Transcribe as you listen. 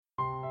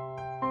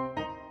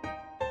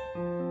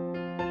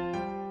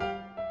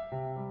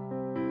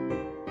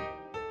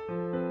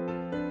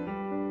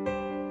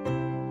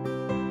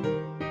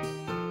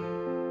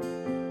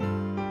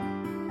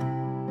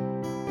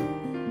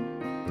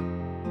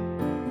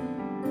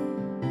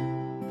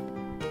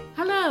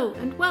Hello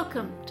and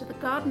welcome to the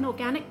Garden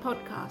Organic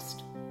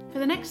Podcast. For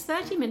the next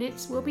 30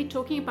 minutes we'll be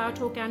talking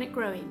about organic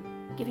growing,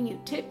 giving you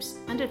tips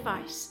and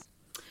advice.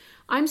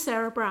 I'm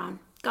Sarah Brown,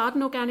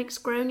 Garden Organic's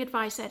Growing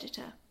Advice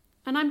Editor,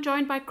 and I'm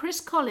joined by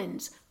Chris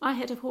Collins, our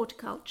Head of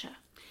Horticulture.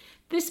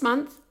 This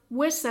month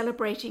we're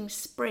celebrating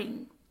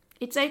spring.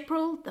 It's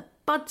April, the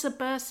buds are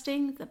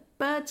bursting, the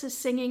birds are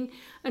singing,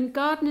 and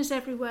gardeners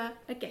everywhere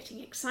are getting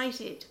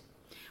excited.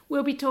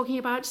 We'll be talking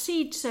about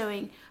seed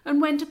sowing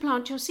and when to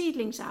plant your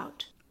seedlings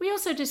out. We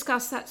also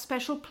discuss that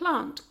special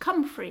plant,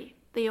 comfrey,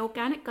 the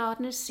organic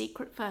gardener's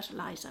secret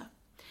fertiliser.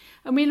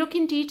 And we look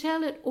in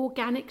detail at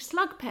organic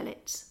slug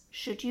pellets.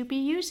 Should you be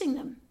using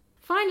them?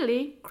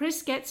 Finally,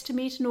 Chris gets to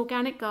meet an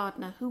organic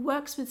gardener who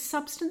works with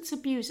substance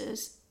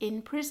abusers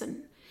in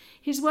prison.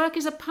 His work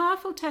is a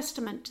powerful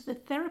testament to the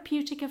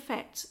therapeutic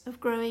effects of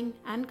growing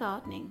and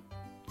gardening.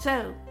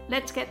 So,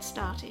 let's get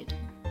started.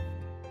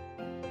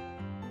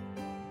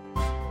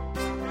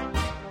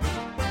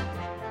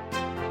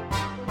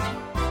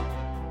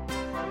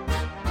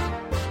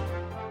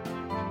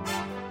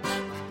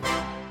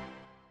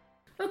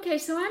 Okay,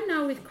 so I'm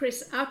now with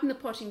Chris out in the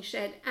potting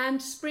shed and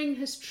spring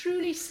has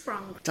truly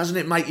sprung. Doesn't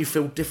it make you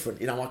feel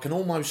different? You know, I can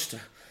almost...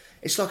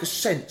 It's like a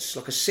sense,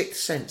 like a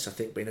sixth sense, I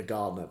think, being a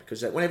gardener,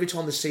 because every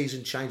time the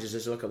season changes,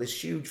 there's like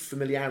this huge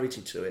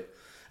familiarity to it.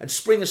 And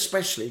spring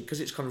especially,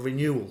 because it's kind of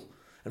renewal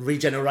and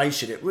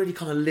regeneration, it really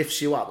kind of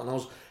lifts you up. And I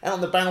was out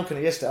on the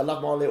balcony yesterday. I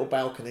love my little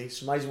balcony.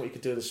 It's amazing what you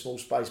can do in a small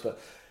space, but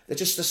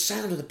just the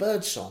sound of the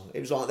bird song. It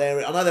was like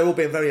I know they're all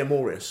being very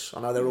amorous.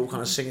 I know they're all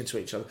kind of singing to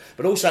each other.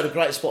 But also I had a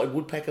great spotted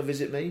woodpecker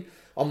visit me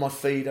on my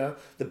feeder.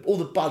 All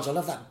the buds, I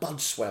love that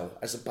bud swell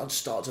as the buds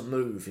start to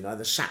move, you know,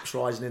 the sap's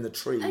rising in the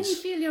trees. And you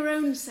feel your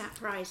own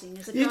sap rising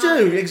as a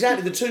gardener. You do,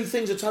 exactly. The two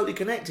things are totally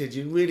connected.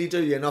 You really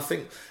do. And I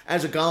think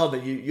as a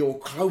gardener, you're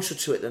closer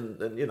to it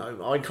than, you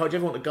know, I encourage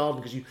everyone to garden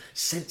because you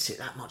sense it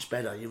that much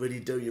better. You really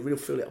do. You really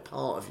feel it a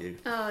part of you.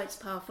 Oh, it's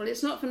powerful.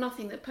 It's not for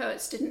nothing that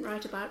poets didn't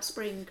write about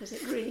spring because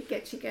it really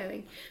gets you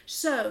going.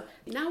 So,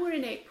 now we're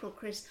in April,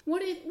 Chris.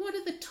 What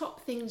are the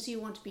top things you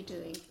want to be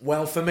doing?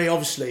 Well, for me,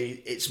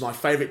 obviously, it's my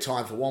favourite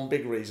time for one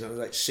big reason, and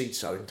that's seed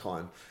sowing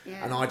time.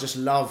 Yeah. And I just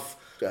love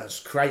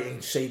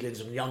creating seedlings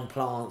and young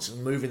plants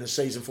and moving the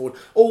season forward.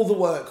 All the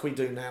work we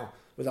do now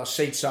with our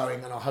seed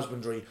sowing and our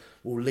husbandry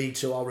will lead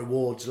to our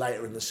rewards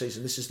later in the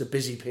season. This is the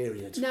busy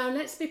period. Now,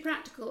 let's be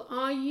practical.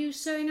 Are you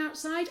sowing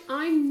outside?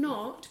 I'm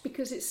not,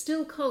 because it's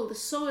still cold. The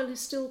soil is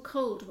still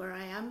cold where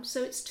I am,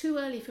 so it's too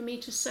early for me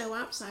to sow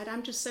outside.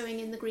 I'm just sowing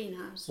in the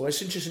greenhouse. Well,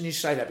 it's interesting you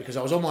say that, because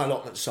I was on my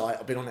allotment site.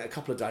 I've been on it a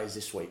couple of days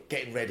this week,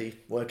 getting ready,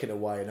 working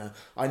away, and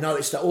I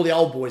noticed that all the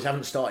old boys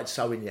haven't started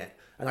sowing yet.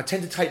 And I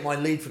tend to take my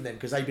lead from them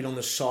because they've been on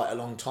the site a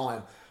long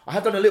time. I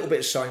have done a little bit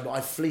of sowing, but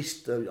I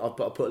fleeced I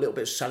put a little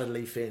bit of salad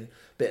leaf in, a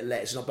bit of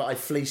lettuce, but I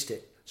fleeced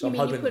it. So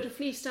you put a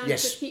fleece down to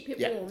keep it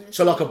warm?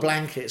 So like a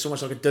blanket, it's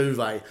almost like a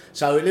duvet.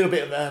 So a little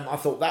bit of, I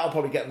thought that'll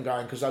probably get them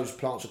going because those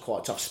plants are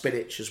quite tough.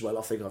 Spinach as well,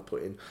 I think I've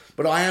put in.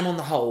 But I am on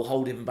the whole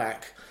holding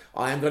back.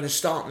 I am going to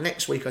start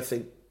next week, I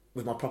think,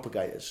 with my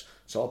propagators.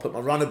 So I'll put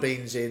my runner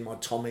beans in, my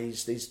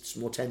Tommies, these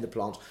more tender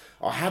plants.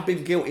 I have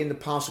been guilty in the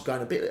past of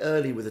going a bit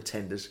early with the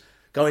tenders.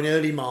 Going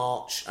early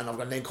March, and I've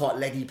got then quite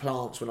leggy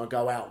plants when I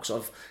go out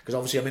because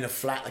obviously I'm in a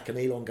flat that can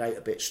elongate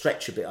a bit,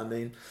 stretch a bit. I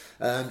mean,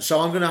 so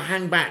I'm going to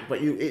hang back.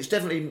 But it's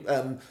definitely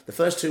the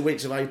first 2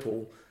 weeks of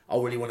April. I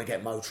really want to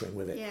get motoring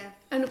with it. Yeah,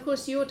 and of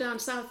course you're down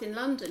south in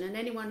London, and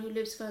anyone who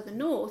lives further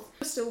north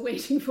is still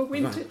waiting for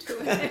winter to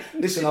end.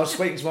 Listen, I was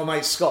speaking to my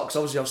mate Scott because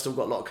obviously I've still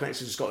got a lot of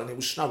connections in Scotland. It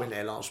was snowing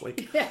there last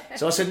week,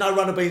 so I said no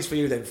runner beans for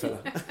you then, fella.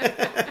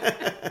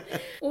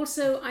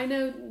 Also, I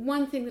know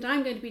one thing that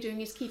I'm going to be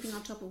doing is keeping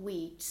on top of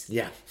weeds.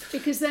 Yeah.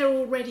 Because they're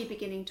already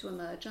beginning to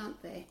emerge,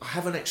 aren't they? I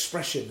have an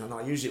expression, and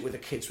I use it with the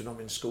kids when I'm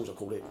in schools. I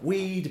call it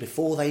weed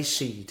before they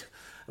seed.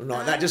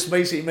 Right, that just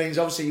basically means,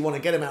 obviously, you want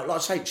to get them out.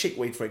 Like, say,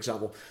 chickweed, for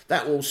example.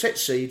 That will set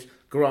seed,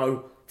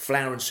 grow,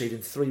 flower and seed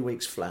in 3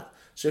 weeks flat.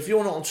 So if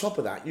you're not on top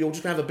of that, you're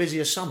just going to have a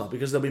busier summer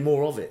because there'll be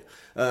more of it.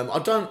 I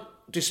don't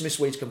dismiss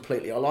weeds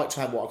completely. I like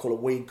to have what I call a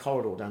weed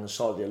corridor down the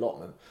side of the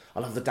allotment. I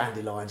love the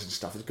dandelions and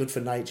stuff. It's good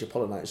for nature,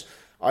 pollinators.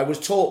 I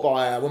was taught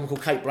by a woman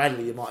called Kate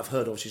Bradley, you might have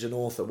heard of. She's an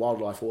author,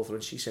 wildlife author,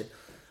 and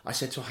I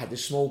said to her, I had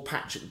this small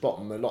patch at the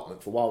bottom of the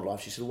allotment for wildlife.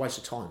 She said, a waste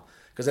of time,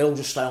 because they all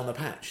just stay on the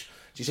patch.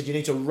 She said, you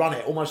need to run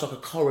it almost like a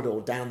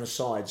corridor down the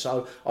side.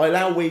 So I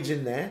allow weeds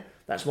in there.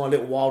 That's my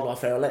little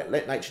wildlife area.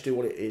 Let nature do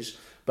what it is.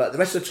 But the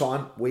rest of the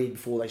time, weed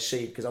before they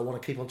seed, because I want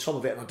to keep on top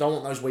of it, and I don't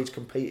want those weeds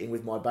competing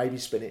with my baby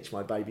spinach,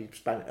 my baby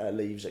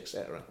leaves,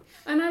 etc.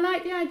 And I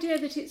like the idea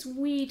that it's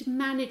weed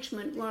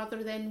management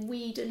rather than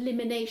weed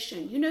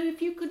elimination. You know,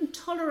 if you can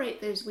tolerate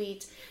those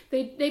weeds,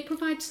 they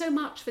provide so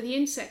much for the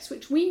insects,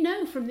 which we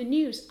know from the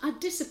news are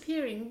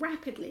disappearing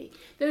rapidly.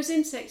 Those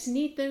insects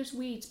need those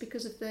weeds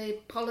because of the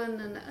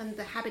pollen and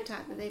the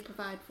habitat that they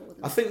provide for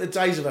them. I think the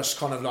days of us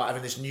kind of like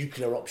having this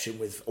nuclear option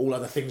with all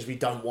other things we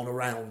don't want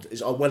around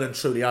are well and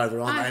truly over,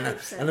 aren't they?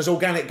 And as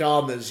organic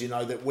gardeners,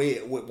 that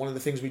one of the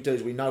things we do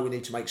is we know we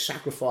need to make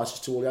sacrifices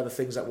to all the other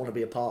things that want to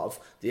be a part of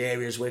the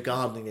areas we're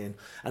gardening in.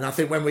 And I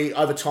think when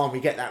over time we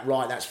get that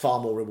right, that's far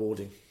more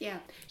rewarding. Yeah.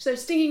 So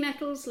stinging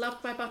nettles,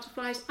 loved by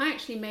butterflies. I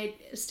actually made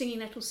a stinging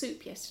nettle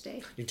soup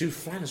yesterday. You do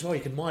flan as well.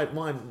 You can.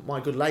 My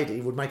good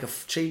lady would make a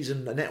cheese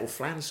and a nettle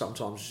flan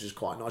sometimes, which is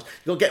quite nice.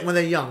 You've got to get them when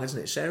they're young, isn't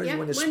it, Sarah? Yeah,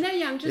 when they're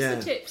young,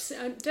 just the tips.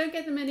 Don't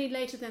get them any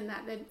later than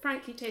that. They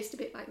frankly taste a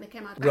bit like they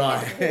came out of a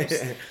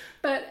horse.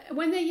 But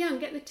when they're young,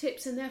 get the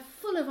tips, and they're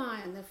full of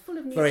iron. They're full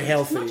of nutrients. Very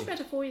healthy. Much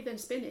better for you than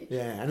spinach.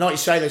 Yeah, and like you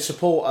say, they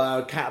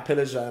support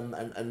caterpillars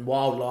and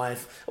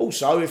wildlife.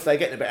 Also, if they're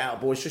getting a bit out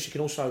of boisterous, you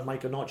can also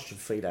make a nitrogen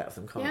feed out of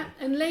them, can't you? Yeah,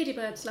 and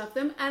ladybirds love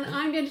them. And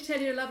I'm going to tell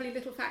you a lovely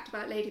little fact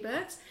about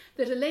ladybirds,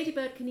 that a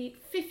ladybird can eat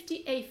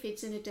 50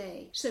 aphids in a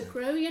day. So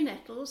grow your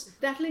nettles.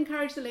 That'll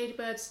encourage the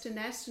ladybirds to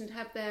nest and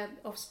have their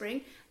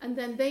offspring, and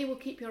then they will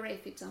keep your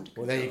aphids under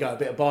control. Well, there you go. A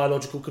bit of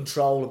biological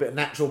control, a bit of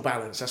natural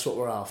balance. That's what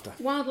we're after.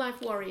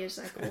 Wildlife warriors,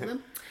 I call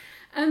them.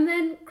 And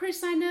then,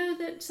 Chris, I know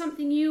that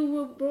something you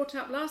were brought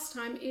up last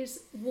time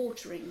is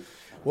watering.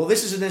 Well,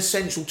 this is an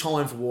essential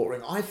time for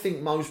watering. I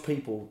think most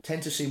people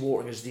tend to see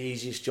watering as the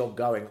easiest job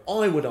going.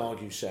 I would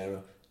argue,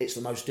 Sarah, it's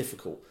the most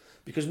difficult.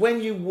 Because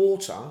when you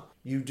water,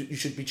 you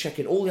should be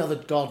checking all the other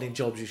gardening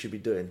jobs you should be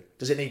doing.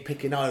 Does it need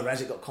picking over?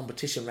 Has it got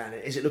competition around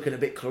it? Is it looking a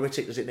bit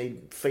chloritic? Does it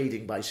need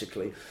feeding,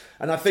 basically?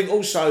 And I think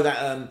also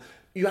that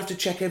you have to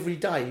check every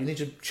day. You need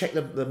to check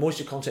the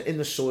moisture content in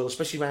the soil,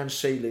 especially around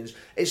seedlings.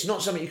 It's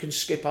not something you can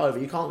skip over.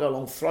 You can't go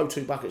along, throw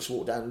 2 buckets of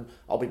water down, and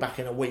I'll be back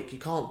in a week. You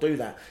can't do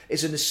that.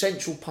 It's an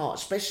essential part,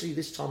 especially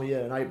this time of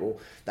year in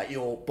April, that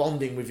you're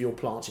bonding with your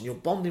plants, and you're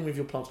bonding with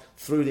your plants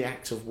through the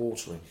act of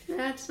watering.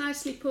 That's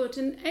nicely put.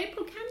 And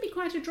April can be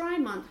quite a dry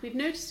month. We've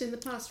noticed in the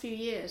past few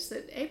years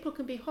that April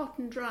can be hot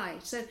and dry.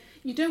 So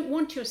you don't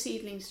want your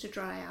seedlings to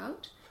dry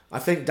out. I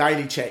think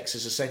daily checks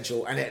is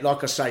essential, and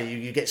like I say,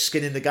 you get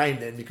skin in the game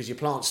then, because your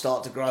plants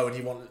start to grow and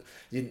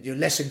you're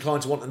less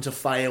inclined to want them to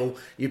fail.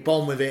 You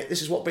bond with it.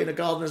 This is what being a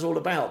gardener is all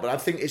about. But I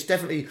think it's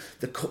definitely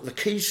the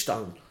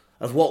keystone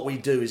of what we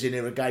do is in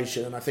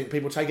irrigation, and I think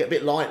people take it a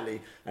bit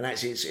lightly, and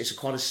actually it's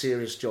quite a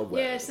serious job.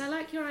 Yes, I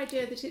like your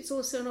idea that it's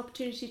also an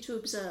opportunity to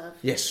observe.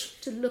 Yes.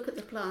 To look at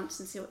the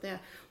plants and see what they are.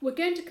 We're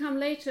going to come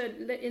later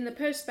in the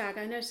post bag.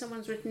 I know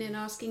someone's written in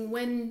asking,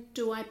 when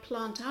do I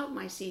plant out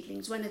my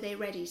seedlings? When are they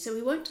ready? So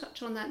we won't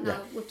touch on that now.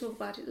 Yeah. We'll talk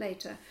about it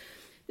later.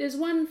 There's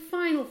one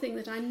final thing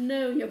that I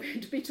know you're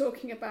going to be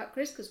talking about,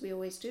 Chris, because we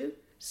always do.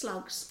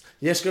 Slugs.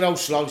 Yes, good old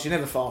slugs. You're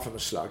never far from a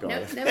slug, are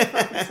you? No, never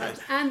far from slugs.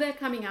 And they're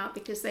coming out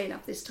because they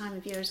love this time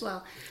of year as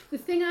well. The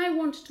thing I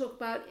want to talk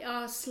about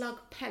are slug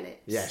pellets.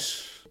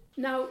 Yes.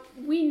 Now,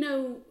 we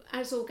know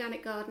as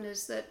organic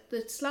gardeners that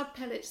the slug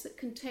pellets that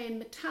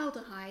contain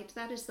metaldehyde,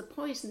 that is the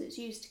poison that's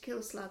used to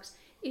kill slugs,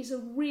 is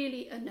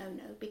really a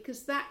no-no,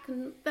 because that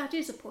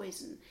is a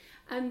poison.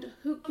 And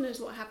who knows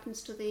what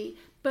happens to the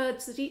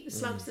birds that eat the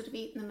slugs that have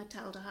eaten the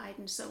metaldehyde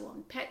and so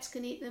on. Pets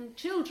can eat them,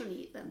 children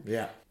eat them.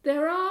 Yeah.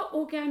 There are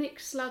organic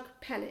slug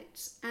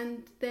pellets,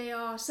 and they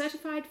are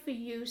certified for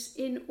use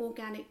in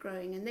organic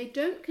growing, and they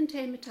don't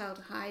contain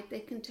metaldehyde, they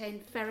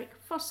contain ferric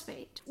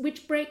phosphate,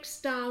 which breaks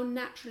down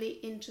naturally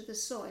into the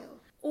soil.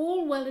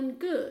 All well and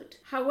good.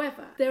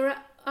 However, there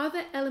are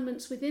other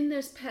elements within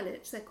those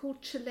pellets. They're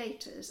called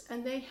chelators,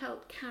 and they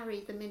help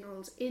carry the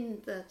minerals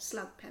in the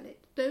slug pellet.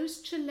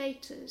 Those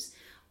chelators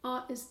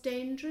are as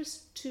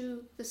dangerous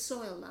to the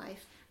soil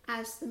life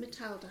as the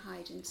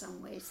metaldehyde in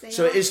some ways.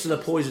 So it is still a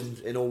poison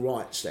in all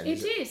rights then?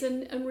 It is,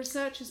 and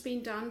research has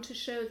been done to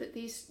show that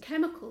these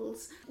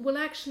chemicals will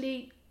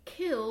actually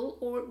kill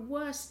or at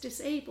worst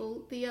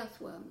disable the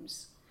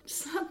earthworms.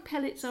 Slug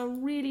pellets are a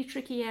really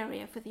tricky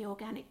area for the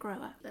organic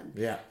grower.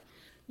 Yeah.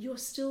 You're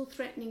still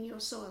threatening your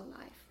soil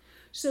life.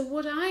 So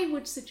what I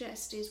would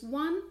suggest is,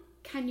 one,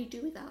 can you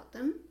do without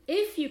them?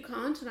 If you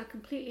can't, and I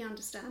completely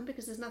understand,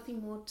 because there's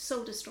nothing more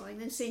soul destroying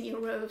than seeing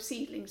your row of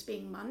seedlings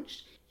being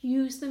munched,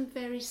 use them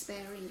very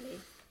sparingly.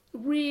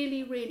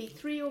 Really, really,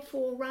 3 or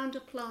 4 round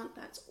a plant,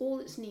 that's all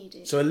that's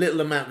needed. So a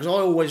little amount, because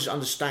I always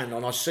understand,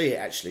 and I see it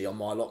actually on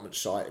my allotment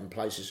site in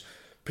places,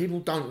 people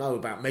don't know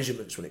about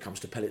measurements when it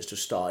comes to pellets to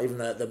start, even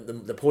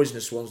the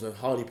poisonous ones, the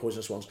highly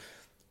poisonous ones.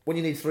 When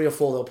you need 3 or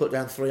 4, they'll put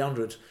down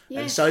 300.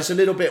 Yes. And so it's a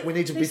little bit, we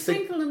need to they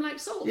sprinkle them like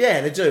salt.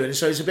 Yeah, they do. And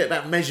so it's a bit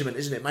about measurement,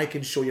 isn't it?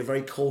 Making sure you're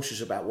very cautious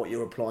about what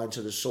you're applying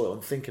to the soil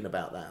and thinking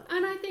about that.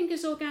 And I think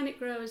as organic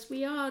growers,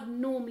 we are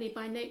normally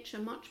by nature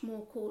much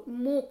more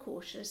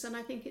cautious, and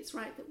I think it's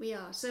right that we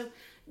are. So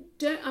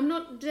I'm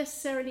not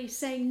necessarily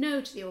saying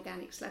no to the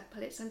organic slug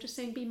pellets, I'm just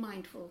saying be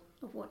mindful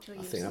of what you're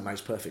using. I think that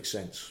makes perfect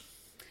sense.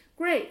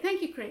 Great.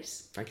 Thank you,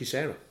 Chris. Thank you,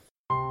 Sarah.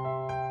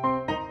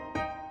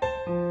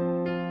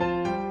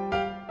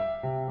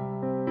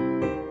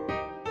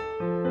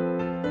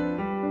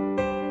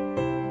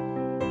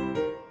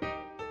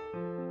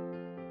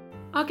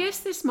 Our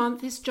guest this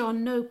month is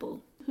John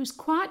Noble, whose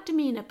quiet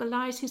demeanour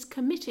belies his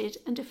committed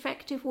and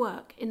effective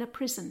work in a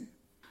prison.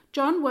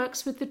 John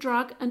works with the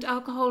Drug and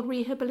Alcohol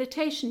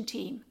Rehabilitation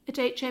Team at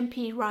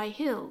HMP Rye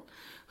Hill,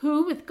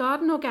 who, with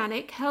Garden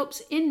Organic,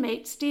 helps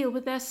inmates deal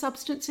with their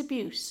substance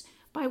abuse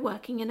by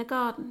working in a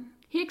garden.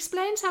 He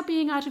explains how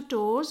being out of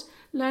doors,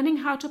 learning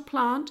how to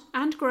plant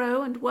and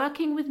grow and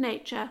working with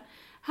nature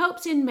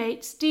helps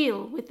inmates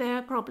deal with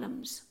their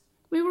problems.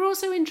 We were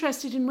also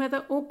interested in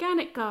whether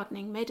organic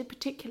gardening made a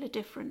particular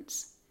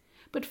difference.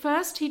 But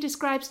first he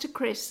describes to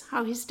Chris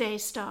how his day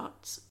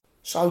starts.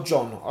 So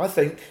John, I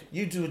think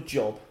you do a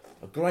job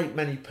a great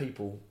many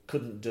people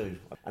couldn't do.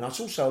 And it's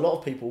also a lot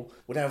of people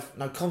would have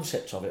no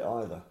concept of it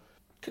either.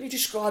 Can you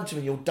describe to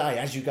me your day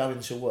as you go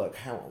into work,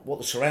 what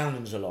the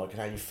surroundings are like and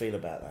how you feel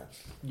about that?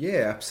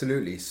 Yeah,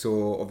 absolutely.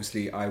 So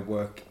obviously I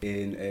work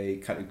in a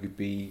Category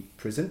B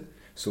prison,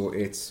 so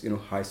it's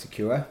high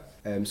secure.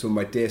 So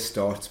my day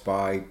starts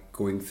by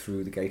going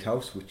through the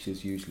gatehouse, which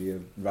is usually a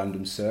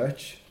random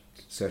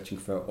searching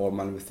for all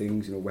manner of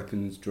things,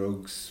 weapons,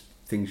 drugs,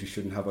 things you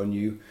shouldn't have on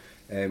you.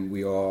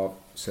 We are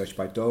searched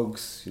by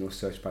dogs,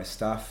 searched by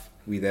staff.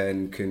 We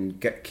then can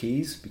get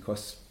keys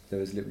because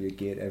there is literally a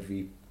gate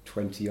every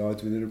 20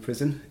 yards within a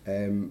prison.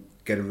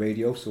 Get a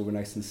radio so we're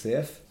nice and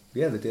safe.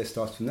 Yeah, the day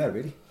starts from there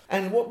really.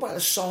 And what about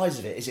the size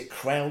of it? Is it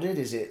crowded?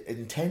 Is it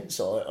intense?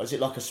 Or is it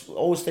like I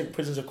always think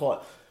prisons are quite,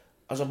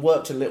 as I've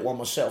worked a little one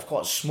myself,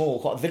 quite small,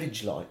 quite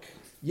village-like.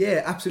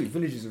 Yeah, absolutely.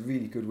 Village is a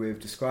really good way of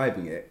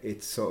describing it.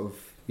 It's sort of,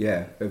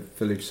 a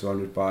village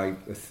surrounded by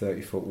a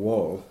 30-foot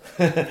wall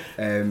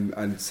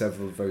and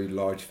several very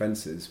large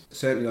fences.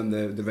 Certainly on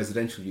the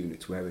residential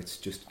units where it's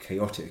just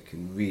chaotic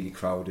and really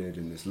crowded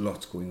and there's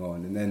lots going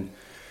on. And then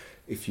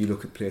if you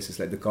look at places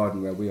like the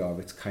garden where we are,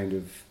 it's kind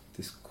of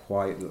this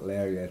quiet little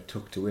area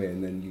tucked away,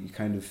 and then you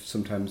kind of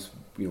sometimes,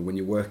 when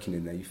you're working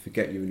in there, you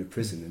forget you're in a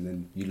prison, and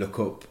then you look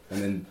up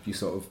and then you're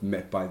sort of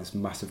met by this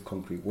massive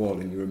concrete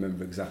wall and you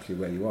remember exactly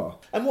where you are.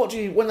 And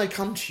when they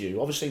come to you,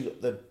 obviously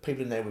the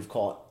people in there with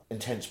quite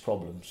intense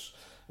problems.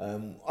 I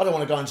don't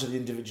want to go into the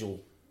individual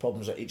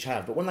problems that each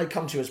have, but when they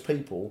come to you as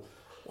people,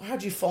 how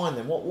do you find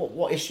them?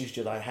 What issues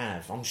do they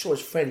have? I'm sure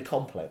it's fairly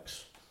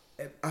complex.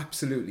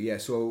 Absolutely, yeah.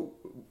 So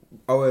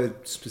our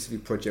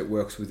specific project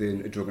works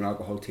within a drug and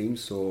alcohol team,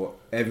 so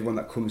everyone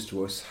that comes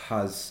to us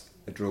has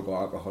a drug or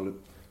alcohol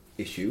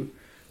issue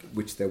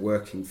which they're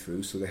working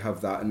through, so they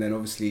have that. And then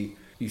obviously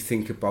you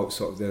think about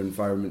sort of the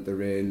environment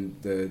they're in,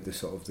 the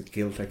sort of the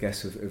guilt, I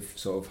guess, of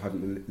sort of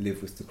having to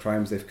live with the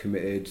crimes they've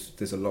committed.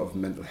 There's a lot of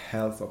mental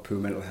health or poor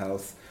mental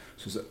health,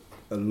 so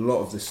a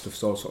lot of this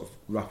stuff's all sort of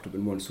wrapped up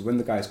in one. So when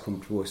the guys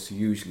come to us,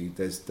 usually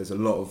there's a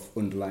lot of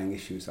underlying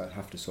issues that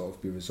have to sort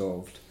of be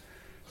resolved,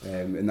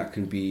 and that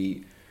can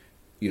be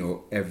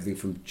everything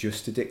from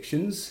just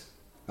addictions,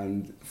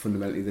 and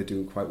fundamentally they're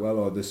doing quite well,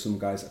 or there's some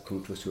guys that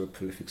come to us who are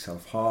prolific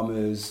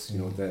self-harmers.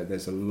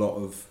 There's a lot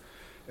of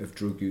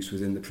drug use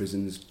within the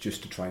prisons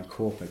just to try and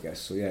cope, I guess.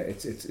 So yeah,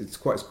 it's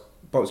quite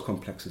about as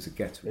complex as it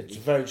gets. Really.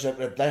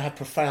 They have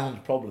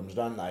profound problems,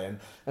 don't they?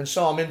 And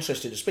so I'm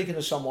interested, speaking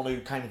to someone who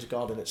came into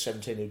gardening at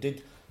 17, who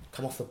did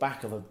come off the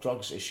back of a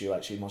drugs issue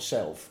actually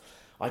myself,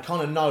 I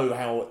kind of know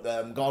how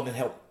gardening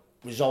helped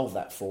resolve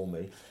that for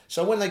me.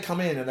 So when they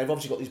come in and they've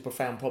obviously got these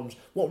profound problems,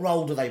 what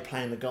role do they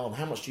play in the garden?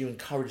 How much do you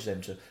encourage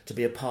them to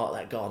be a part of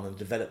that garden and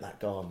develop that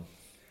garden?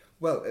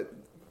 Well,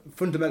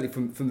 fundamentally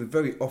from the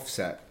very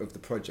offset of the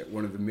project,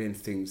 one of the main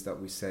things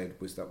that we said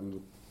was that we were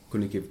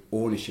going to give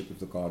ownership of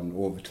the garden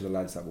over to the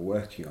lads that were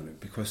working on it,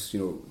 because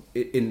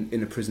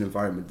in a prison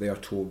environment they are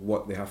told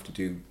what they have to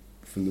do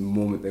from the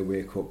moment they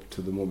wake up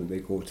to the moment they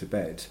go to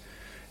bed.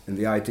 And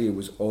the idea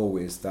was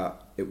always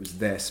that it was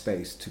their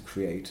space to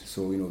create.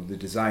 So, the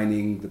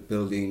designing, the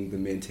building, the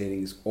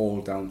maintaining is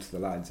all down to the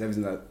lads.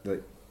 Everything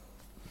that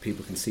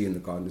people can see in the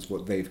garden is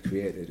what they've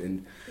created.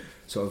 And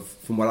sort of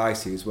from what I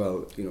see as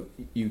well,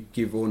 you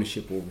give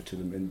ownership over to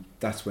them, and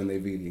that's when they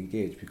really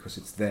engage, because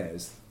it's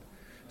theirs.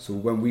 So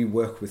when we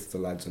work with the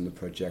lads on the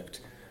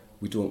project,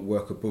 we don't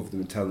work above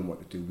them and tell them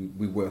what to do.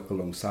 We work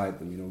alongside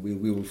them. We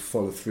will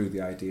follow through the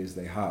ideas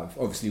they have,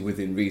 obviously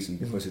within reason,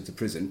 because it's a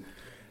prison.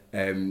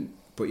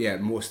 But yeah,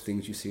 most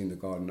things you see in the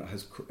garden,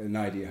 an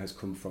idea has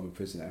come from a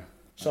prisoner.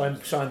 So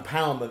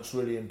empowerment's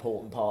really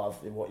important part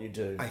of what you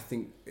do. I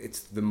think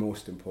it's the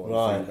most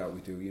important thing that we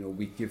do.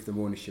 We give them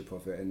ownership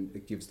of it, and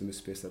it gives them a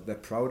space that they're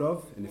proud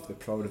of. And if they're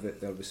proud of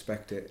it, they'll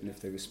respect it. And if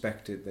they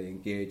respect it, they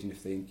engage. And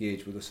if they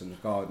engage with us in the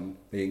garden,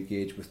 they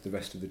engage with the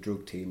rest of the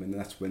drug team. And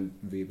that's when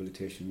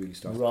rehabilitation really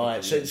starts.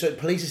 Right. So it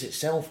polices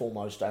itself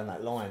almost down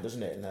that line,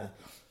 doesn't it?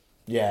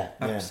 Yeah.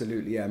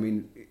 Absolutely. Yeah. I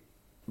mean,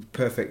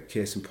 perfect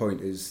case in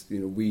point is,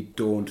 we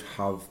don't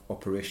have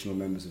operational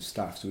members of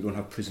staff, so we don't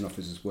have prison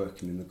officers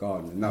working in the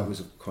garden, and that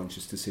was a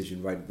conscious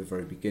decision right at the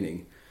very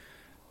beginning.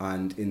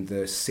 And in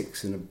the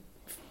 6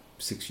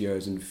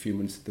 years and a few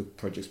months that the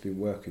project's been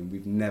working,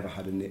 we've never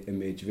had a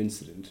major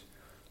incident,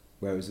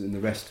 whereas in the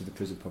rest of the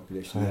prison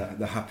population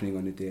they're happening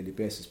on a daily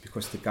basis,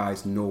 because the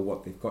guys know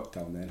what they've got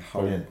down there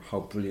and how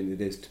brilliant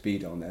it is to be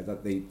down there,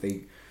 that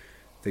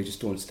they just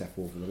don't step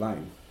over the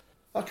line.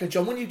 Okay,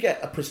 John, when you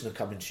get a prisoner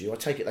coming to you, I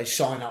take it they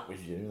sign up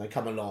with you and they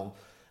come along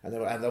and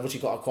they've obviously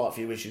got quite a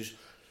few issues.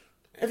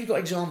 Have you got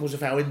examples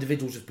of how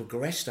individuals have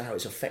progressed, how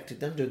it's affected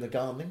them doing the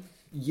gardening?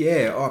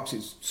 Yeah,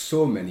 absolutely.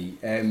 So many.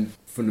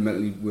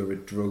 Fundamentally, we're a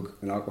drug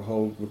and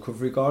alcohol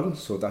recovery garden,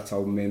 so that's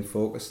our main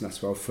focus, and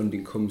that's where our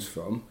funding comes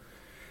from.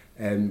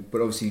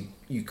 But obviously,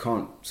 you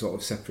can't sort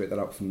of separate that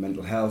out from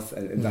mental health,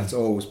 and that's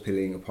always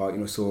playing a part.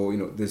 So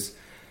there's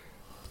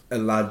a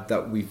lad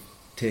that we've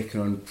taken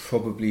on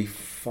probably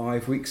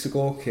 5 weeks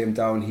ago. Came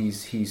down.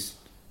 He's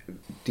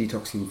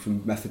detoxing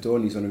from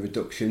methadone. He's on a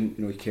reduction.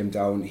 He came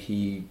down.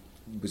 He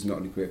was not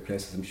in a great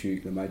place, as I'm sure you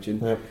can imagine.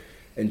 Yep.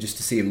 And just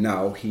to see him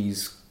now,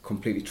 he's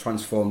completely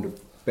transformed a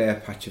bare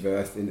patch of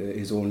earth into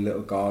his own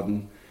little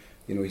garden.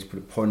 He's put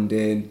a pond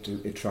in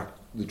to attract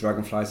the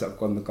dragonflies that have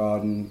gone in the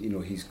garden.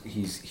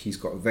 He's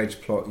got a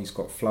veg plot, he's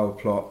got a flower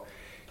plot,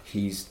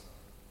 he's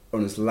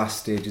on his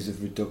last stages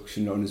of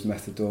reduction on his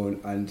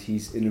methadone, and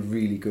he's in a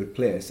really good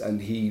place.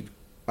 And he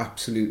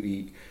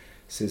absolutely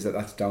says that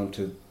that's down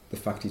to the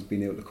fact he's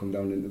been able to come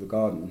down into the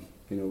garden.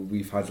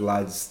 We've had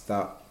lads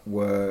that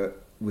were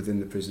within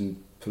the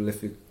prison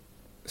prolific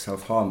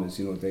self-harmers.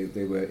 They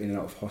were in and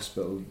out of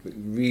hospital, but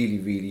really,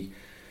 really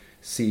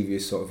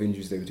serious sort of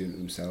injuries they were doing to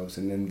themselves,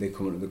 and then they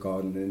come into the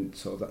garden and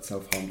sort of that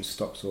self-harm just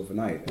stops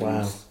overnight.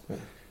 Wow.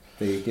 And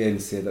they again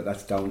say that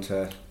that's down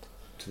to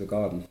the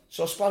garden.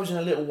 So I suppose in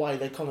a little way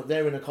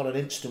they're in a kind of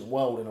instant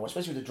world in a way,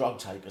 especially with the drug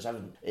takers.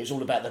 It's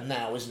all about the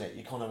now, isn't it?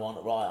 You kind of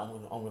want, right,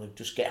 I'm going to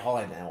just get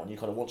high now, and you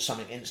kind of want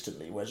something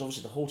instantly. Whereas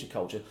obviously the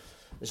horticulture,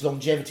 there's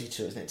longevity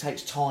to it, isn't it? It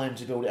takes time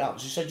to build it up.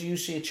 So do you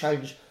see a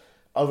change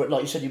over,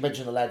 like you said, you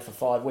mentioned the lad for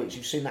 5 weeks.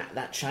 You've seen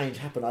that change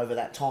happen over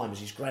that time as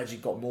he's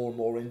gradually got more and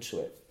more into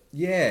it.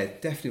 Yeah,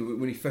 definitely.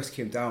 When he first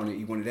came down,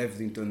 he wanted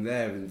everything done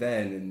there and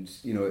then, and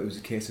it was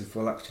a case of,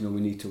 well, actually,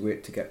 we need to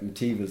wait to get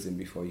materials in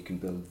before you can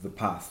build the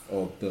path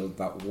or build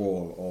that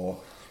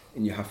wall,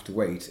 and you have to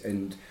wait.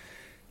 And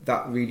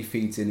that really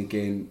feeds in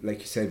again, like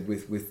you said,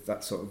 with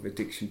that sort of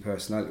addiction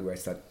personality, where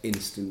it's that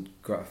instant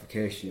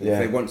gratification. Yeah. If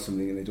they want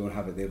something and they don't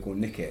have it, they'll go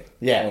nick it,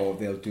 or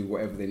they'll do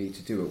whatever they need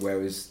to do it.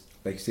 Whereas,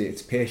 like you say,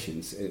 it's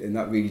patience, and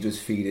that really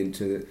does feed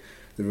into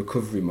the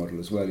recovery model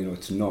as well.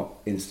 It's not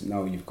instant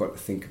now. You've got to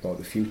think about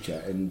the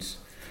future, and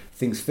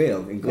things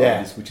fail in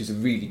gardens, which is a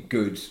really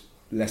good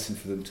lesson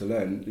for them to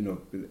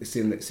learn.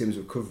 Same as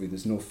recovery.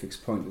 There's no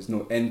fixed point. There's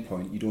no end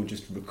point. You don't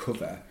just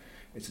recover.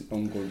 It's an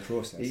ongoing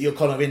process. You're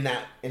kind of in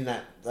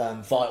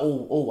that fight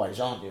always,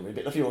 aren't you?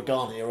 But if you're a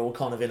gardener, you're all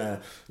kind of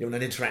you're in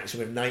an interaction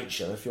with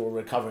nature. If you're a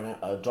recovering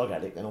drug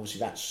addict, then obviously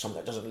that's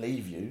something that doesn't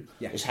leave you.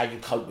 Yeah. It's how you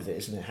cope with it,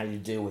 isn't it? How you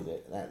deal with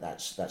it.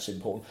 That's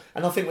important.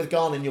 And I think with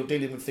gardening, you're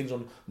dealing with things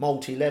on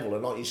multi-level.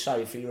 And like you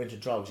say, if you're into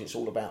drugs, it's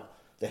all about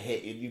the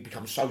hit. You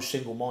become so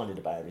single-minded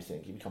about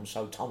everything. You become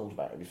so tunneled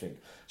about everything.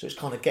 So it's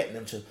kind of getting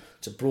them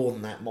to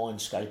broaden that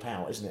mindscape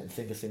out, isn't it? And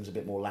think of things a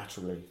bit more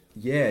laterally.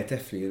 Yeah,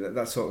 definitely.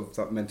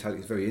 That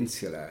mentality is very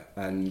insular.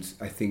 And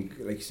I think,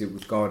 like you said,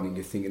 with gardening,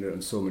 you're thinking it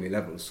on so many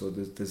levels. So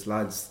there's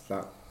lads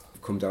that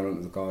come down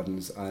onto the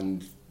gardens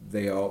and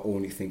they are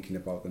only thinking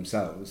about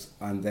themselves,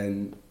 and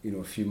then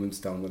a few months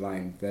down the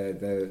line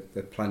they're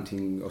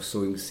planting or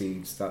sowing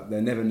seeds that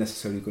they're never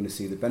necessarily going to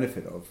see the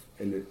benefit of,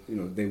 and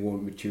they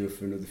won't mature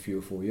for another 3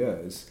 or 4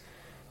 years,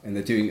 and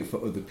they're doing it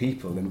for other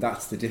people. And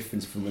that's the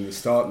difference from when they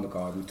start in the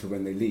garden to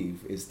when they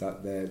leave, is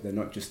that they're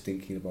not just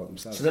thinking about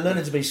themselves. So they're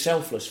learning to be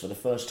selfless for the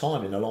first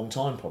time in a long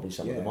time, probably,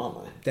 some of them,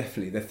 aren't they?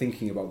 Definitely. They're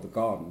thinking about the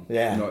garden,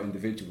 not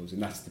individuals,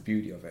 and that's the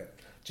beauty of it.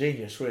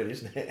 Genius, really,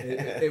 isn't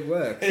it? It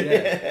works,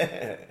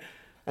 yeah.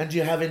 And do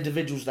you have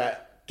individuals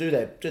that do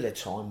their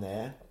time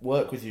there,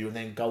 work with you, and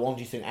then go on,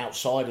 do you think,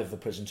 outside of the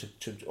prison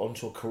to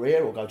onto a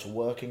career or go to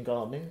work in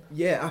gardening?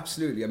 Yeah,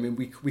 absolutely. I mean,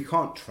 we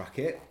can't track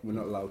it. We're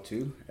not allowed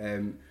to.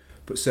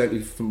 But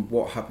certainly from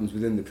what happens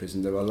within the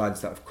prison, there are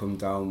lads that have come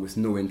down with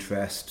no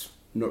interest,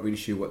 not really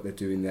sure what they're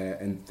doing there,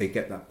 and they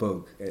get that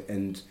bug,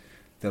 and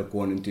they'll go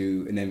on and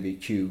do an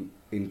MVQ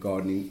in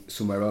gardening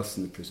somewhere else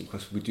in the prison,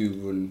 because we do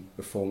run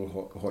a formal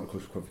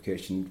horticultural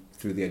qualification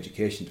through the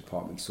education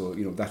department. So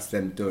that's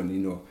them done,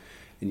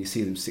 and you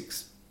see them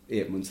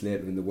 6-8 months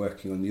later and they're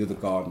working on the other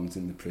gardens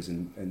in the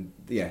prison, and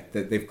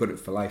they've got it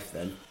for life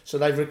then. So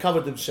they've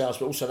recovered themselves,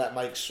 but also that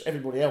makes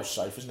everybody else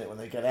safe, isn't it, when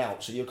they get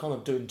out? So you're kind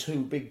of doing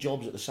two big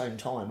jobs at the same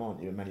time,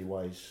 aren't you, in many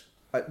ways?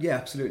 Yeah,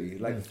 absolutely.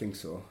 I'd like to think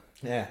so.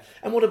 Yeah.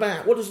 And what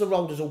does the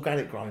role does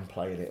organic growing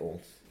play in it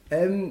all?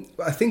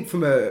 I think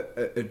from a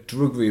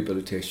drug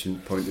rehabilitation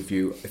point of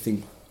view, I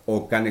think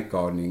organic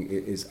gardening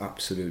is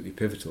absolutely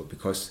pivotal,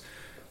 because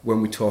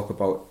when we talk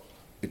about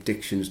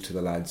addictions to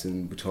the lads,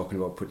 and we're talking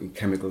about putting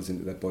chemicals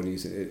into their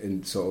bodies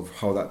and sort of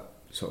how that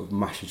sort of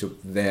mashes up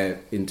their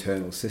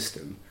internal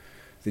system,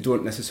 they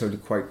don't necessarily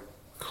quite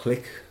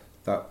click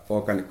that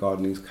organic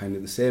gardening is kind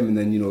of the same. And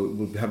then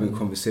we'll be having a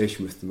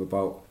conversation with them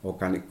about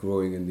organic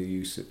growing and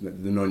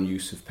the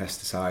non-use of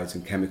pesticides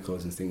and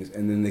chemicals and things,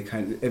 and then they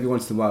kind of, every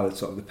once in a while, it's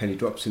sort of the penny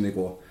drops and they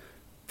go,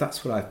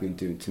 that's what I've been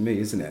doing to me,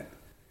 isn't it?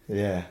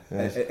 Yeah.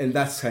 And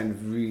that's kind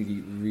of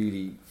really,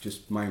 really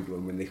just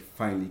mind-blowing when they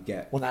finally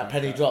get... When that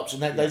penny drops.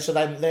 And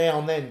they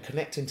are then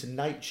connecting to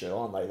nature,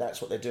 aren't they?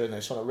 That's what they're doing.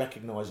 They're sort of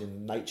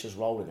recognising nature's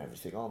role in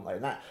everything, aren't they?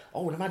 And that, I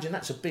would imagine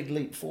that's a big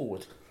leap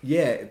forward.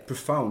 Yeah,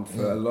 profound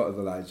for a lot of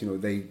the lads.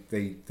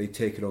 They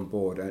take it on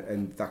board,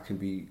 and that can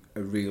be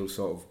a real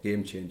sort of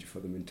game changer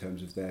for them in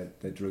terms of their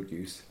drug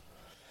use.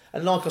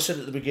 And like I said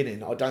at the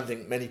beginning, I don't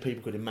think many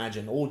people could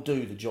imagine or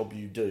do the job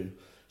you do.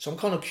 So I'm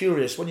kind of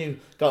curious, when you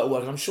go to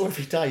work, and I'm sure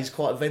every day is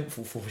quite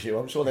eventful for you,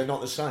 I'm sure they're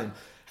not the same.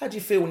 How do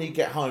you feel when you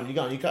get home? I mean,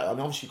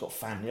 obviously you've got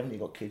family, haven't you?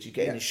 You've got kids. You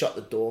get in, you shut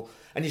the door,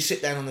 and you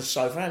sit down on the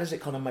sofa. How does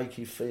it kind of make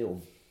you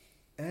feel?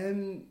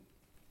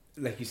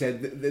 Like you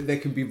said, there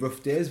can be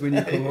rough days when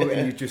you come home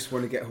and you just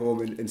want to get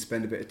home and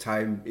spend a bit of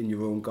time in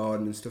your own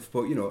garden and stuff.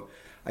 But,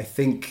 I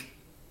think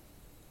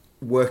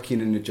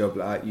working in a job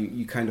like that,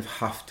 you kind of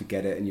have to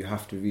get it, and you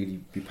have to really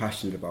be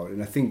passionate about it.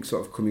 And I think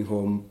sort of coming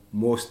home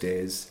most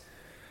days,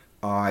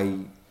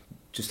 I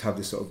just have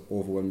this sort of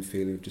overwhelming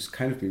feeling of just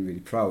kind of being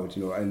really proud,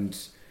 and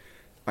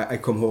I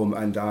come home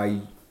and I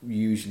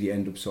usually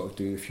end up sort of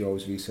doing a few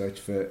hours research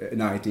for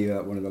an idea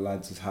that one of the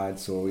lads has had.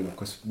 So,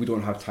 because we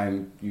don't have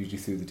time usually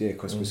through the day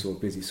because we're so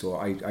busy. So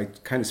I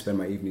kind of spend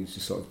my evenings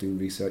just sort of doing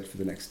research for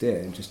the next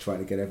day and just trying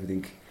to get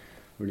everything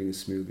running as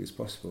smoothly as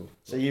possible.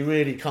 So you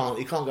really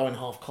can't go in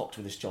half-cocked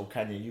with this job,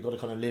 can you? You've got to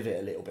kind of live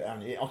it a little bit,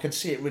 haven't you? I can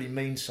see it really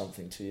means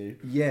something to you.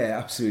 Yeah,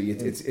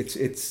 absolutely.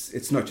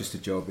 It's not just a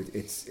job,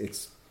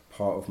 it's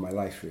part of my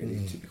life,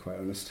 really, to be quite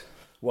honest.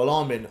 Well,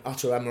 I'm in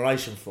utter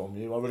admiration from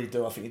you. I really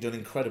do. I think you do an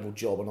incredible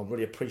job, and I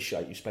really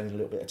appreciate you spending a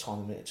little bit of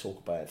time with me to talk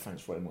about it.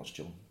 Thanks very much,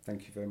 John.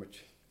 Thank you very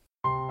much.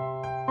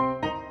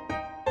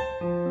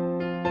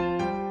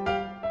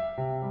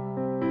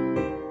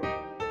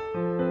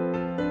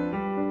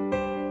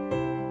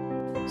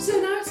 So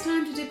now it's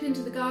time to dip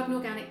into the Garden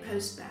Organic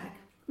post bag.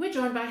 We're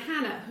joined by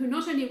Hannah, who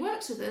not only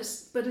works with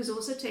us, but has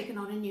also taken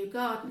on a new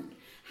garden.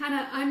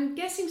 Hannah, I'm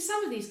guessing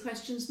some of these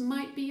questions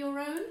might be your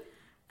own?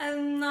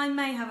 I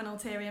may have an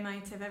ulterior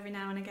motive every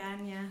now and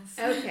again, yes.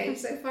 Okay,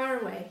 so far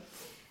away.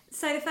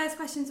 So the first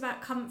question's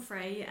about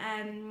comfrey.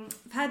 I've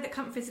heard that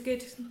comfrey is a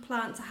good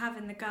plant to have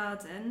in the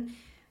garden.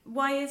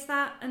 Why is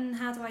that, and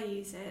how do I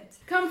use it?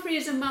 Comfrey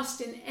is a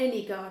must in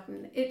any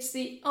garden. It's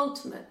the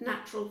ultimate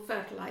natural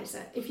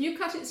fertiliser. If you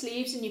cut its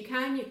leaves, and you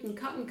can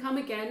cut and come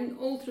again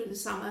all through the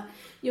summer,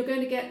 you're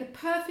going to get the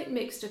perfect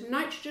mix of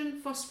nitrogen,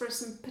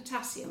 phosphorus and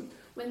potassium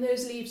when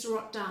those leaves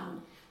rot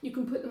down. You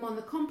can put them on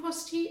the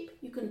compost heap,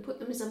 you can put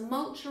them as a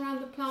mulch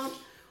around the plant,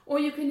 or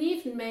you can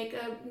even make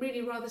a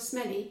really rather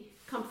smelly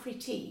comfrey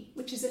tea,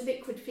 which is a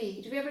liquid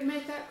feed. Have you ever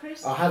made that,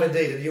 Chris? I have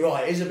indeed, and you're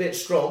right, it is a bit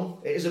strong,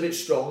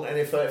 and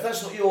if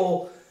that's not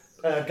your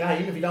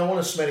game, if you don't want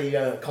a smelly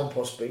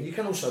compost bin, you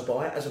can also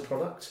buy it as a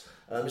product.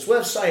 It's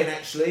worth saying,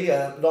 actually,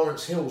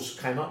 Lawrence Hills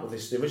came up with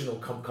this, the original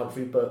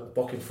comfrey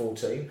back in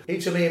 14. He,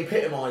 to me,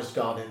 epitomised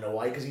gardening in a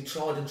way, because he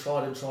tried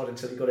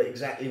until he got it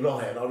exactly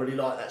right, and I really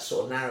like that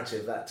sort of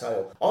narrative, that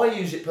tale. I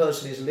use it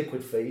personally as a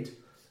liquid feed.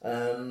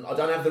 I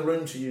don't have the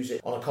room to use it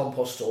on a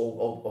compost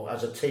or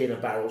as a tea in a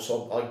barrel,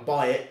 so I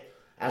buy it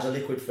as a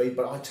liquid feed.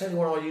 But I tell you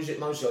when I use it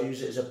mostly, I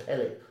use it as a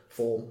pellet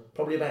form.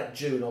 Probably about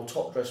June, I'll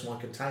top dress my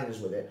containers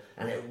with it,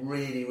 and it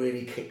really,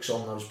 really kicks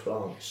on those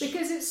plants.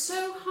 Because it's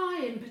so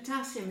high in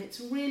potassium,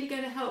 it's really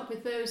going to help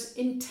with those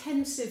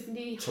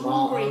intensively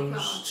hungry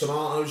plants.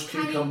 Tomatoes,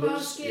 cucumbers,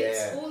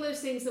 baskets, all those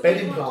things that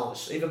bedding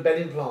plants.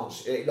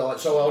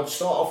 So I'd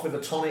start off with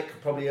a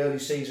tonic, probably early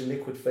season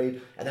liquid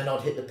feed, and then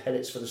I'd hit the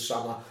pellets for the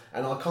summer.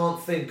 And I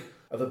can't think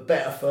of a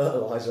better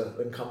fertiliser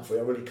than comfrey.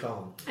 I really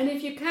can't. And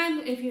if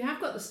you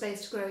have got the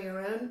space to grow your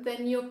own,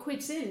 then you're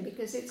quids in,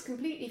 because it's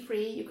completely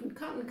free. You can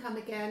cut and come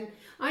again.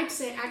 I'd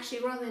say,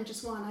 actually, rather than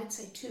just one, I'd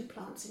say 2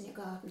 plants in your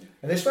garden.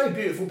 And it's a very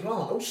beautiful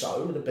plant.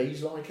 Also, the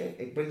bees like it.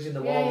 It brings in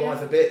the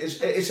wildlife a bit.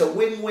 It's a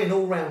win-win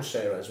all round,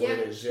 Sarah, is what it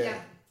is. Yeah.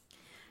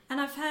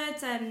 And I've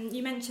heard,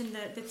 you mentioned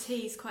that the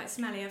tea is quite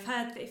smelly. I've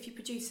heard that if you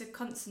produce a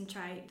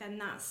concentrate, then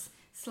that's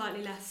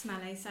slightly less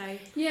smelly. So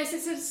yes,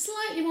 it's a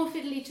slightly more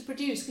fiddly to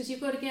produce, because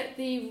you've got to get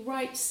the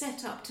right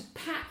setup to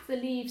pack the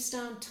leaves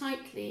down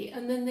tightly,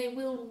 and then they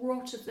will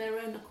rot of their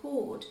own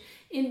accord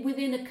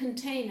within a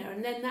container,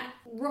 and then that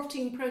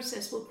rotting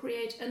process will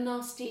create a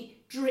nasty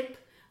drip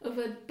of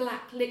a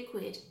black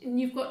liquid, and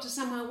you've got to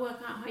somehow work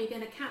out how you're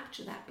going to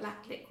capture that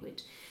black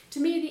liquid. To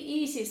me, the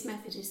easiest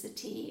method is the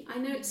tea. I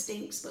know it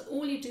stinks, but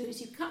all you do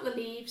is you cut the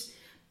leaves,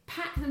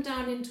 pack them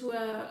down into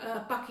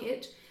a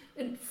bucket,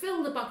 and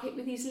fill the bucket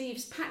with these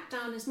leaves packed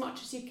down as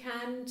much as you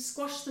can,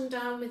 squash them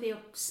down with your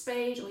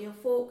spade or your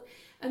fork,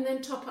 and then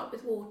top up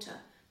with water.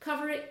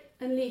 Cover it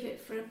and leave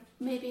it for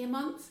maybe a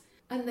month,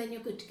 and then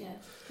you're good to go.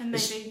 And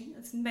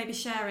maybe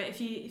share it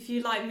if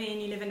you like me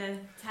and you live in a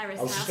terrace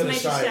house. Maybe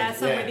share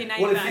some with your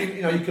neighbour. Well,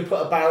 if you could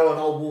put a barrel and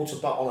old water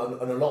butt on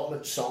an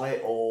allotment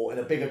site or in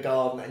a bigger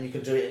garden, and you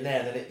could do it in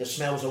there, then the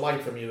smell's away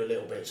from you a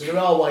little bit. So there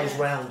are ways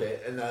round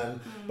it, and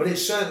but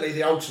it's certainly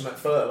the ultimate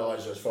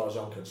fertiliser as far as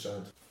I'm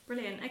concerned.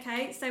 Brilliant.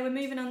 Okay, so we're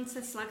moving on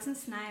to slugs and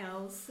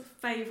snails.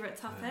 Favourite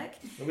topic.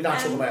 We don't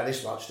talk about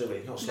this much, do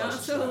we? Not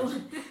slugs Not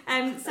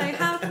and at snails. all. So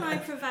how can I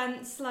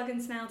prevent slug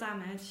and snail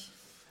damage?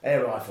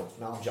 Air rifle.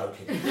 No, I'm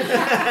joking.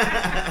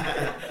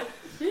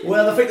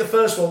 Well, I think the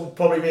first one,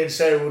 probably me and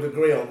Sarah would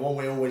agree on, one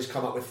we always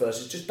come up with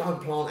first, is just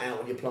don't plant out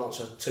when your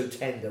plants are too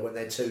tender, when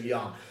they're too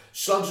young.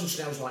 Slugs and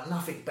snails like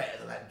nothing better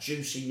than that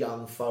juicy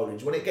young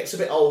foliage. When it gets a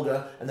bit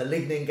older and the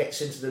lignin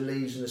gets into the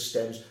leaves and the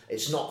stems,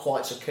 it's not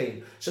quite so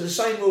keen. So the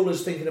same rule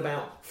as thinking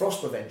about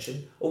frost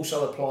prevention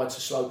also apply to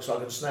slug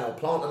and snail.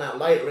 Plant them out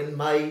later in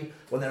May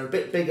when they're a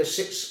bit bigger,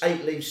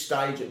 6-8 leaf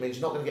stage. It means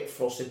you're not going to get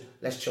frosted,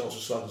 less chance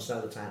of slug and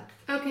snail attack.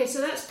 Okay,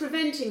 so that's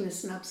preventing the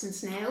slugs and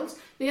snails.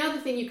 The other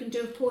thing you can do,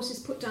 of course, is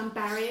put down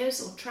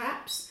barriers or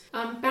traps.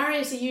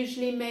 Barriers are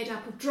usually made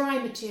up of dry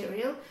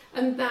material,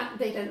 and that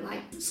they don't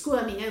like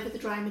squirming over the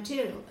dry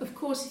material. Of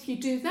course, if you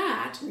do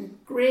that, and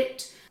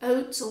grit,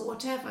 oats or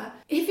whatever,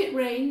 if it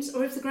rains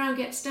or if the ground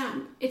gets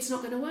damp, it's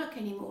not going to work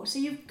anymore. So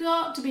you've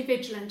got to be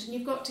vigilant and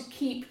you've got to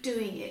keep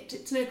doing it.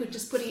 It's no good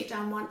just putting it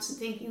down once and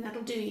thinking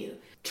that'll do you.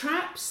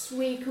 Traps,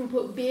 we can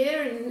put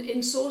beer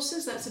in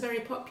saucers. That's a very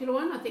popular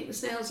one. I think the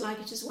snails like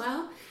it as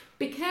well.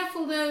 Be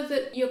careful though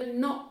that you're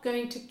not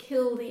going to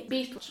kill the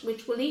beetles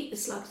which will eat the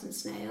slugs and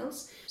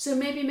snails. So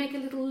maybe make a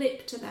little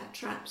lip to that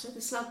trap so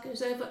the slug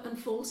goes over and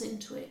falls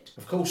into it.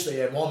 Of course,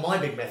 one of my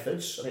big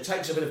methods, and it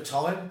takes a bit of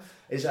time,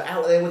 is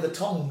out there with the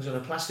tongs and a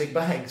plastic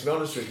bag, to be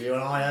honest with you. And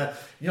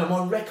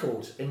my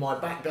record in my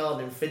back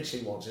garden in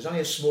Finchley once, there's only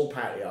a small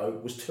patio,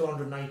 was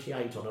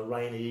 288 on a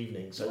rainy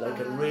evening, so they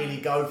can really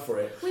go for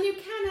it. Well, you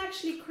can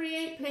actually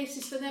create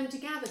places for them to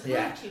gather,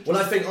 can't you? Well,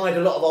 I think I had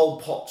a lot of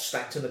old pots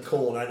stacked in the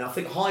corner, and I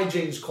think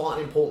hygiene's quite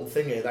an important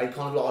thing here. They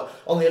kind of like,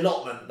 on the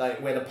allotment,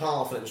 we had a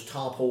path and it was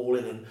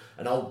tarpaulin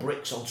and old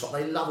bricks on top.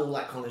 They love all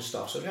that kind of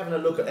stuff. So if you're having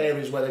a look at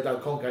areas where they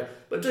don't congregate,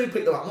 but do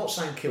pick them up. I'm not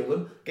saying kill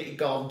them. Get your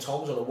garden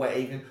tongs on a wet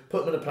evening,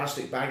 put them in a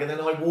plastic bag, and then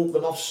I walk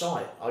them off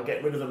site. I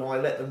get rid of them, I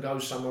let them go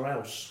somewhere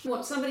else.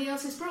 What, somebody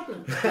else's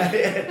problem?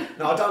 Yeah.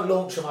 No, I don't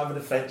launch them over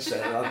the fence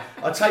there.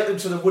 I take them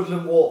to the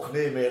woodland walk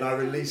near me and I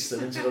release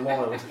them into the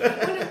wild.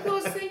 Well, of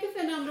course, think of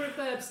the number of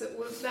birds that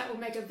will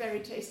make a very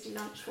tasty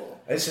lunch for.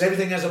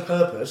 Everything has a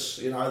purpose,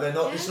 they're not.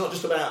 Yeah. It's not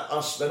just about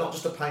us. They're not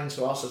just a pain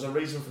to us. There's a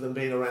reason for them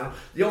being around.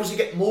 You obviously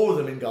get more of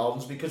them in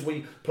gardens because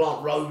we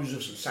plant rows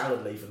of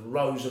salad leaf and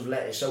rows of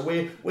lettuce. So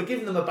we're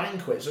giving them a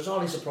banquet. So it's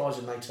hardly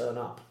surprising they turn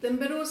up.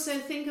 But also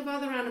think of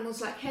other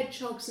animals like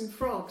hedgehogs and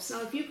frogs.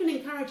 Now, if you can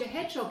encourage a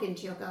hedgehog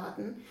into your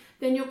garden,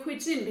 then your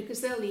quid's in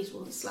because they'll eat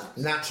all the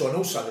slugs. Natural, and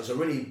also there's a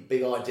really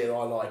big idea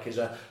I like is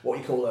what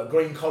you call a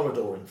green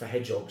corridoring for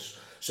hedgehogs.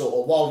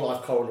 Or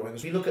wildlife corridoring.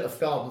 If you look at a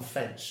garden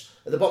fence,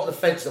 at the bottom of the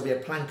fence there'll be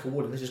a plank of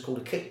wood, and this is called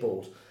a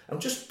kickboard. And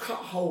just cut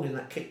a hole in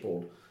that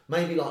kickboard,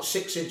 maybe like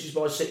 6 inches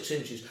by 6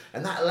 inches,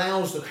 and that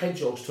allows the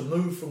hedgehogs to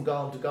move from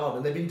garden to garden.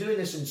 And they've been doing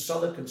this in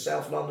Southwark and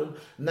South London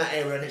and that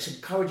area, and it's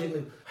encouraging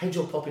the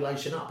hedgehog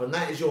population up, and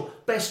that is your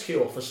best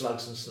cure for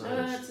slugs and snails.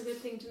 Oh, that's a good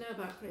thing to know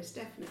about, Chris,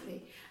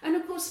 definitely. And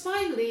of course,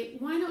 finally,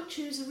 why not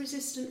choose a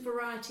resistant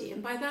variety?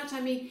 And by that I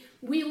mean,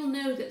 we all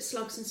know that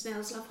slugs and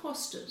snails love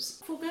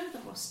hostas. Forgo the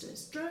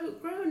hostas.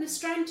 Grow an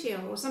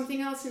astrantia or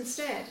something else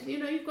instead.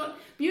 You've got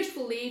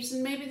beautiful leaves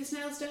and maybe the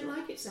snails don't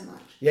like it so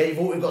much. Yeah,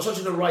 we've got such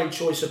an arrayed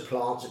choice of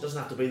plants, it doesn't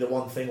have to be the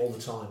one thing all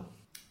the time.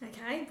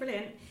 Okay,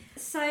 brilliant.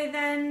 So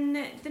then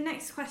the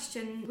next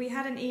question, we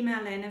had an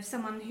email in of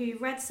someone who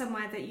read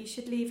somewhere that you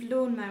should leave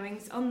lawn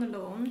mowings on the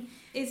lawn.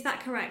 Is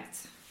that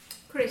correct?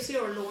 Chris,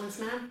 you're a lawns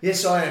man.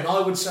 Yes, I am.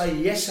 I would say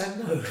yes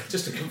and no,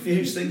 just to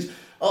confuse things.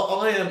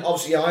 I am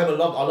obviously. I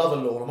love a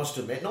lawn. I must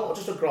admit, not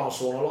just a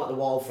grass lawn. I like the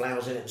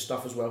wildflowers in it and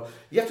stuff as well.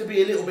 You have to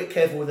be a little bit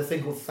careful with a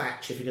thing called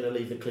thatch if you're going to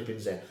leave the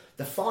clippings there.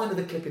 The finer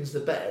the clippings, the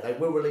better. They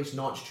will release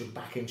nitrogen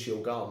back into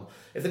your garden.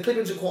 If the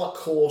clippings are quite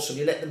coarse and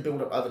you let them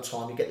build up over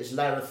time, you get this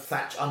layer of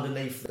thatch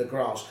underneath the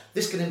grass.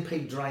 This can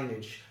impede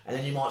drainage, and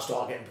then you might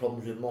start getting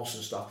problems with moss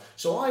and stuff.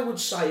 So I would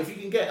say if you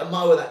can get a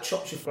mower that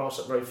chops your grass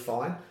up very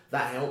fine,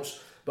 that helps.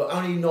 But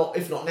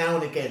if not now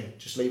and again,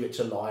 just leave it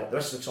to lie. The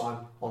rest of the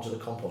time, onto the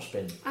compost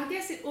bin. I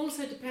guess it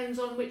also depends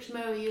on which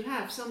mower you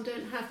have. Some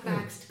don't have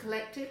bags to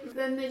collect it.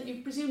 Then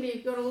you presumably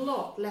you've got a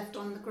lot left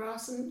on the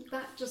grass, and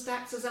that just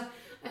acts as a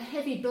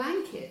heavy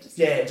blanket.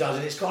 Yeah, it does,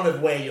 and it's kind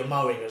of where you're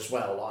mowing as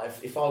well. Like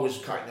if I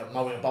was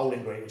mowing a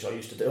bowling green, which I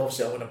used to do,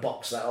 obviously I'm going to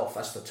box that off.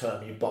 That's the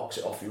term. You box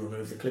it off, you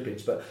remove the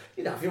clippings. But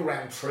if you're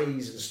around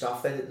trees and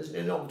stuff, then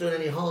you're not doing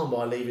any harm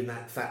by leaving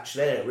that thatch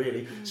there,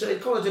 really. So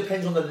it kind of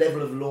depends on the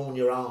level of lawn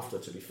you're after,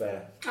 to be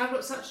fair. I've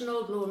got such an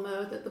old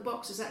lawnmower that the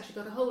box has actually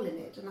got a hole in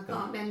it, and I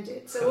can't mend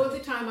it. So all the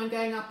time I'm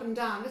going up and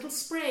down, little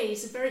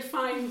sprays of very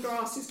fine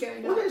grass is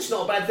going up. Well, it's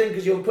not a bad thing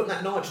because you're putting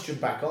that nitrogen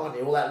back, aren't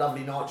you? All that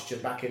lovely nitrogen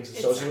back into the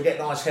soil, so you'll get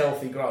nice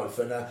healthy growth.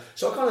 And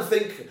so I kind of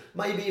think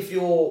maybe if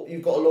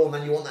you've got a lawn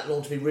and you want that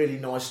lawn to be really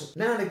nice,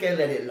 now and again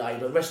let it lay,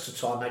 but the rest of the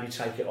time maybe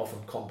take it off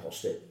and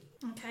compost it.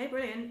 Okay,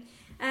 brilliant.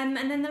 And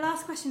then the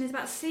last question is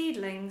about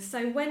seedlings.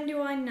 So when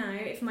do I know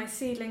if my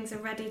seedlings are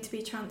ready to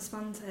be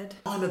transplanted?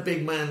 I'm a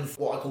big man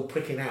for what I call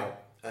pricking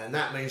out. And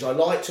that means I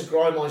like to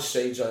grow my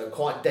seeds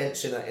quite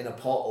dense in a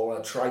pot or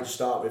a tray to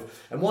start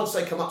with. And once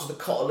they come up to the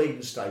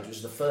cotyledon stage, which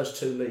is the first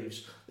 2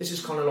 leaves, this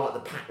is kind of like the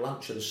packed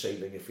lunch of the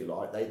seedling, if you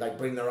like. They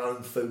bring their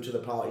own food to the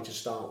party to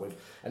start with,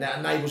 and that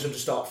enables them to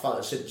start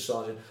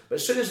photosynthesising. But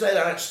as soon as they're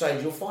at that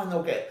stage, you'll find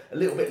they'll get a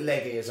little bit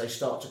leggy as they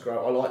start to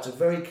grow. I like to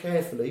very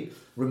carefully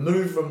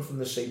remove them from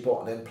the seed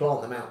pot and then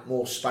plant them out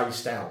more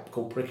spaced out,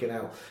 called pricking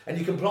out. And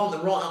you can plant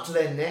them right up to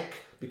their neck,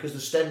 because the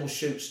stem will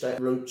shoot their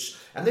roots.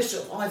 And this,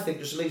 I think,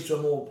 just leads to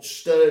a more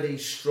sturdy,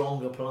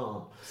 stronger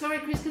plant. Sorry,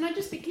 Chris, can I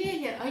just be clear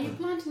here? Are you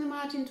planting them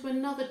out into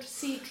another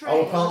seed tray? I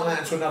will plant them out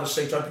into another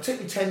seed tray,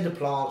 particularly tender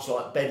plants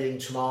like bedding,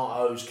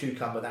 tomatoes,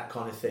 cucumber, that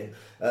kind of thing.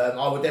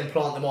 I would then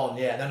plant them on,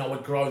 and then I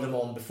would grow them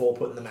on before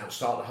putting them out,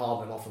 start to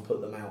harden them off and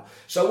put them out.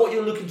 So what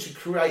you're looking to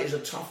create is a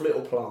tough little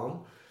plant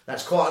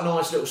that's quite a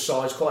nice little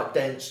size, quite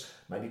dense,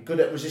 maybe good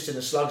at resisting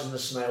the slugs and the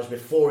snails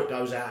before it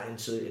goes out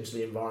into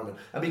the environment.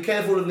 And be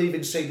careful of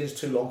leaving seedlings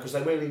too long, because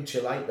they will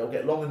insulate, they'll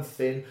get long and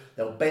thin,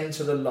 they'll bend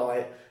to the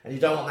light, and you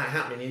don't want that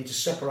happening. You need to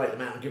separate them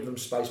out and give them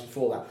space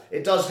before that.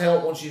 It does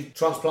help once you've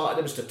transplanted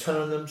them is to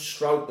turn them,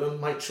 stroke them,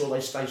 make sure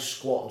they stay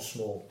squat and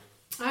small.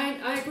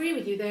 I agree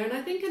with you there, and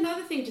I think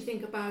another thing to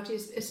think about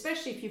is,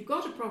 especially if you've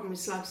got a problem with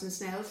slugs and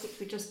snails, which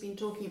we've just been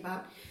talking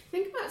about,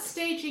 think about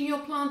staging your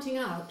planting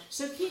out.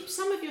 So keep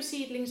some of your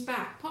seedlings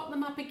back, pop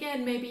them up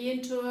again maybe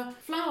into a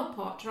flower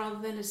pot rather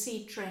than a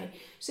seed tray.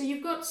 So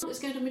you've got something that's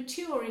going to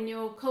mature in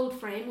your cold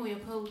frame or your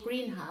cold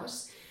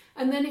greenhouse,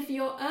 and then if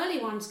your early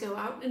ones go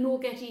out and all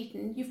get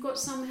eaten, you've got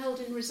some held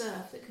in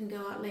reserve that can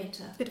go out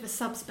later. Bit of a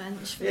subs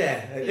bench.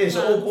 It is.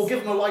 Or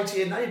give them away to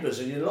your neighbours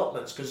and your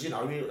allotments, because if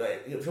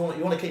you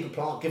want to keep a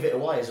plant, give it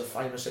away, is a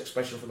famous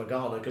expression from a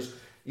gardener, because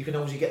you can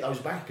always get those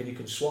back and you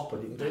can swap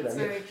and you can do That's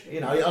that. Very true.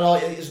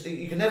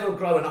 You can never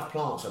grow enough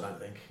plants, I don't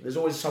think. There's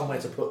always somewhere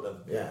to put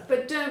them. Yeah.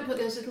 But don't put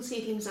those little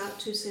seedlings out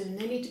too soon.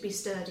 They need to be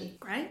sturdy.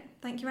 Great.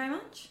 Thank you very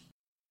much.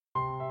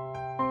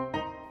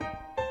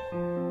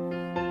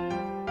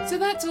 So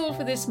that's all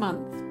for this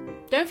month.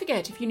 Don't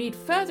forget, if you need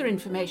further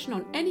information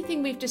on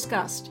anything we've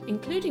discussed,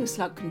 including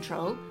slug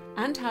control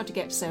and how to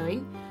get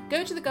sowing,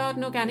 go to the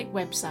Garden Organic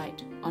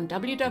website on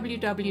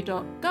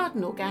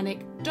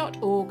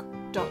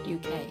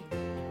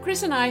www.gardenorganic.org.uk.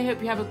 Chris and I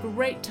hope you have a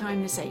great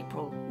time this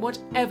April,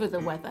 whatever the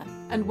weather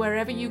and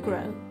wherever you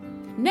grow.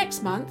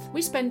 Next month,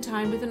 we spend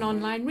time with an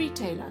online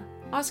retailer,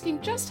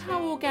 asking just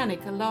how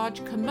organic a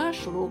large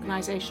commercial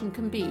organisation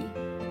can be.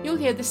 You'll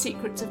hear the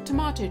secrets of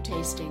tomato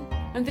tasting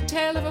and the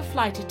tale of a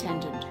flight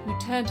attendant who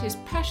turned his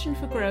passion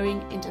for growing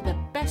into the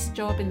best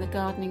job in the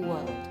gardening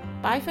world.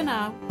 Bye for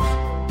now.